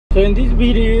So in this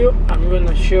video I'm going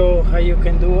to show how you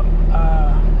can do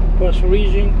a cross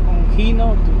regen on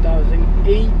Hino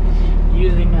 2008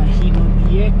 using a Hino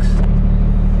DX.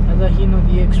 That's a Hino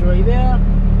DX right there.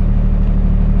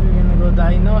 We're going to go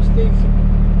diagnostic,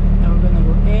 and we're going to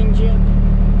go engine,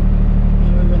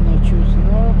 and we're going to choose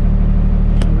no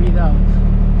and read out.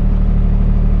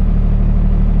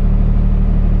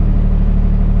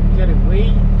 You gotta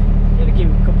wait, you gotta give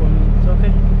it a couple of minutes,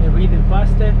 okay? They're reading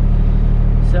faster.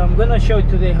 So I'm gonna show you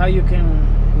today how you can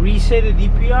reset the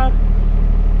DPR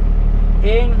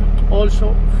and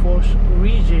also force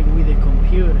regen with the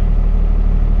computer.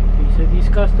 Okay, so this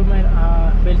customer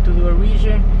failed to do a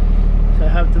regen, so I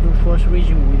have to do force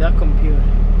regen with that computer.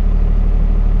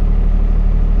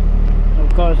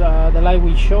 Of course, the light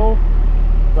will show,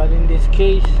 but in this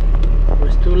case it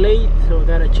was too late, so I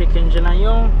gotta check engine light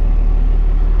on.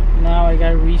 Now I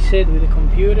gotta reset with the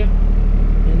computer,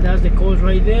 and that's the code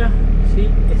right there. See,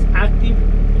 it's active,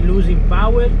 losing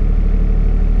power.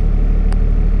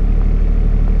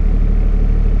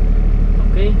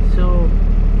 Okay, so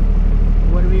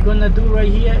what we're gonna do right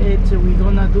here is we're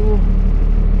gonna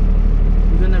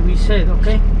reset.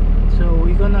 Okay, so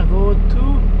we're gonna go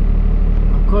to,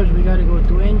 of course we gotta go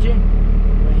to engine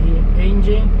right here,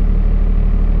 engine,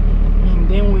 and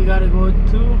then we gotta go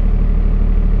to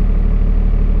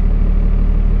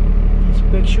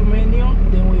inspection menu,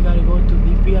 then we gotta go to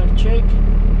DPR check.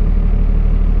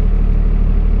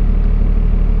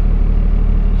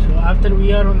 So after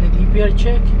we are on the DPR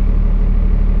check,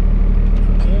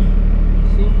 okay, let me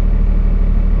see.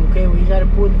 Okay, we gotta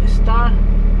put a star.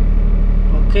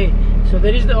 Okay, so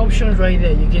there is the options right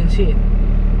there, you can see it.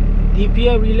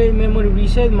 DPR relay memory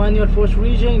reset, manual force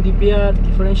regen, DPR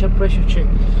differential pressure check.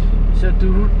 So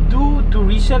to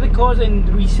reset the code and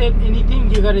reset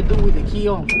anything, you gotta do with the key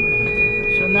on.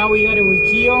 So now we got it with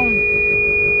key on.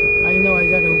 I know I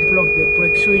gotta unplug the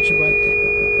brake switch, but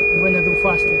I'm gonna do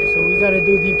faster. So we gotta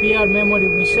do DPR memory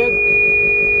reset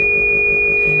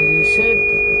and reset.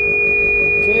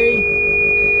 Okay.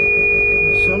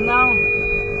 So now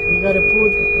we gotta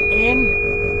put N.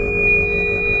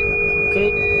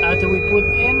 Okay. After we put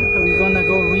N, we're gonna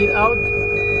go read out.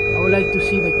 I would like to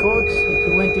see the codes.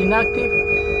 It went to inactive.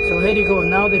 So here you go.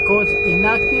 Now the code's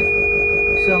inactive.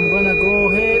 So I'm gonna go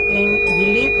ahead and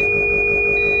delete.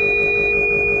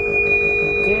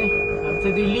 Okay,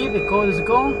 after delete, the code is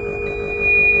gone.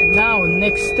 Now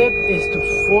next step is to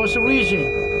force regen.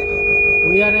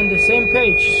 We are on the same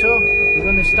page, so we're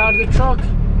gonna start the truck.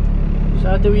 So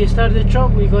after we start the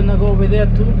truck, we're gonna go over there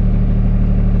to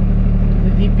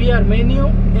the DPR menu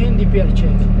and DPR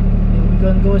check. Then we're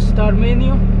gonna go start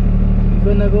menu.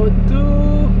 We're gonna go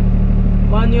to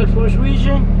manual force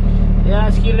regen. They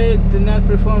ask you, do not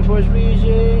perform force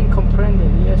regen,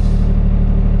 comprehended, yes.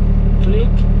 Click,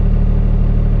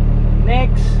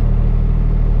 next,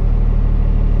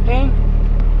 and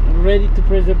I'm ready to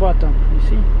press the button, you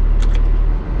see.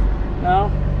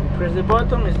 Now, press the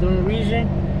button, it's doing regen.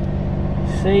 It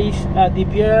says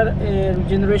DPR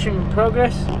regeneration in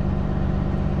progress.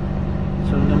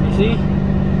 So let me see.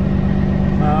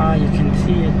 You can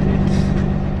see it, it's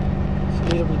a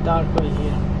little bit dark right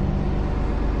here.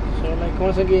 So like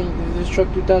once again, this is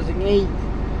truck 2008.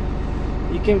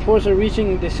 You can force a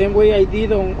regen the same way I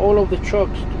did on all of the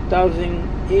trucks,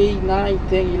 2008, 9,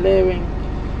 10, 11,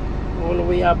 all the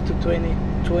way up to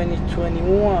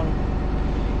 2021.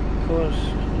 Because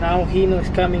now Hino is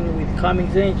coming with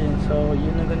Cummins engine, so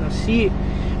you're not gonna see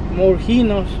more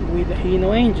Hinos with the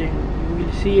Hino engine. You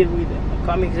will see it with a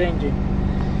Cummins engine.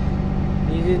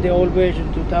 This is the old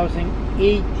version,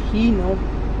 2008 Hino.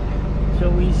 So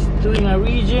he's doing a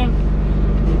regen.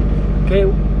 Okay,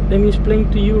 let me explain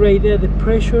to you right there the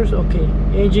pressures. Okay,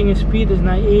 engine speed is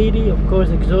 980. Of course,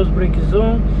 exhaust brake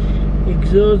zone,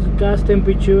 exhaust gas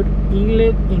temperature,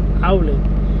 inlet and outlet.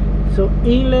 So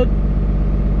inlet,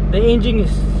 the engine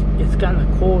is kind of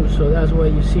cold, so that's why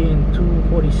you see in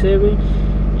 247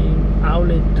 and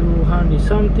outlet 200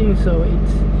 something. So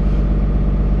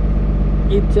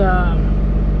it's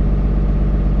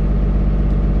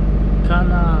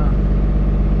kind of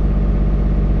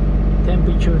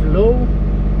temperature low.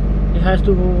 It has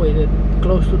to go with it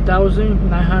close to 1000,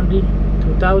 900,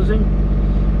 2000.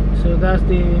 So that's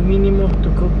the minimum to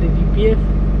cook the DPF.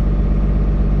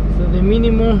 So the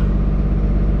minimum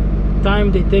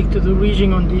time they take to do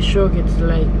regen on this truck, it's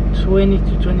like 20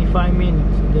 to 25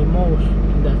 minutes the most,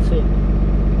 and that's it.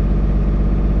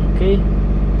 Okay,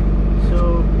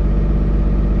 so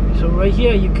right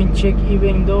here you can check,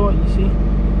 even though you see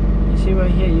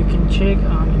right here you can check.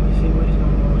 Let me see what is my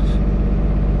mouse.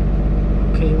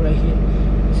 Okay, right here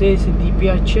it says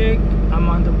DPR check,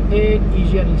 amount of air,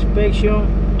 easier inspection,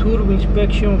 turbo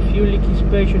inspection, fuel leak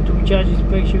inspection, turbocharge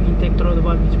inspection, intake throttle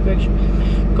valve inspection,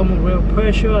 common rail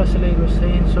pressure, accelerator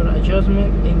sensor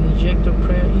adjustment, and injector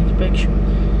pressure inspection.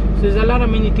 So there's a lot of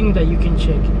many things that you can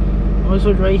check.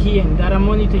 Also right here in data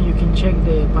monitor you can check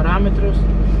the parameters.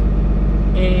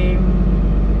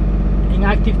 In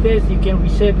active test you can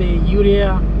reset the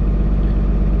urea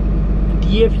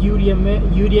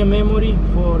urea memory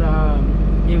for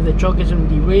if the truck is on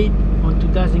the rate on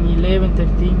 2011,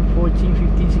 13, 14,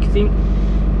 15, 16.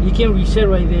 You can reset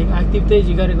right there. In active test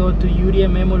you gotta go to urea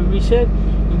memory reset,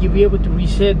 and you'll be able to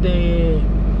reset the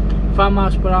 5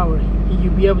 miles per hour, and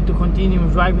you'll be able to continue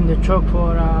driving the truck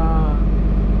for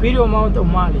pretty amount of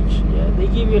mileage. Yeah, they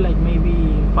give you like maybe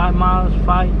 5 miles,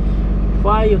 5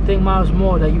 or 10 miles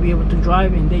more that you'll be able to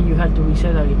drive, and then you have to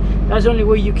reset again. That's the only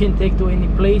way you can take to any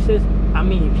places. I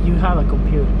mean, if you have a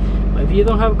computer. But if you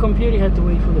don't have a computer, you have to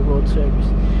wait for the road service.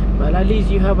 But at least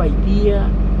you have idea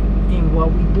in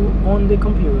what we do on the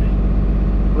computer.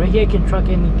 Right here I can track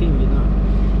anything, you know.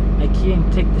 I can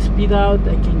take the speed out,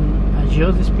 I can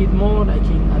adjust the speed more, I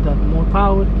can add more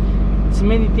power. It's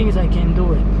many things I can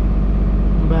do it.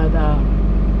 But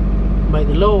by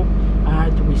the law, I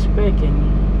have to respect,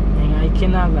 and I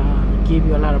cannot give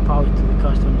you a lot of power to the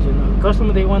customers, you know. The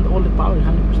customer, they want all the power,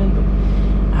 100%, but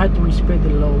I had to respect the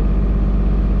law.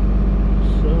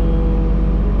 So,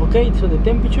 okay, so the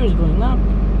temperature is going up.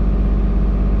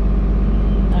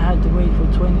 I had to wait for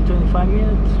 20-25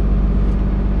 minutes.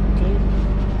 Okay.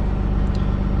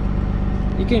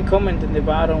 You can comment in the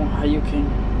bottom how you can,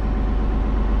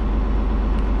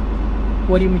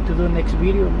 what do you need to do next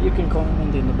video. You can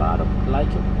comment in the bottom, like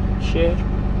it, share.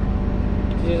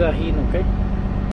 This is a hino, okay?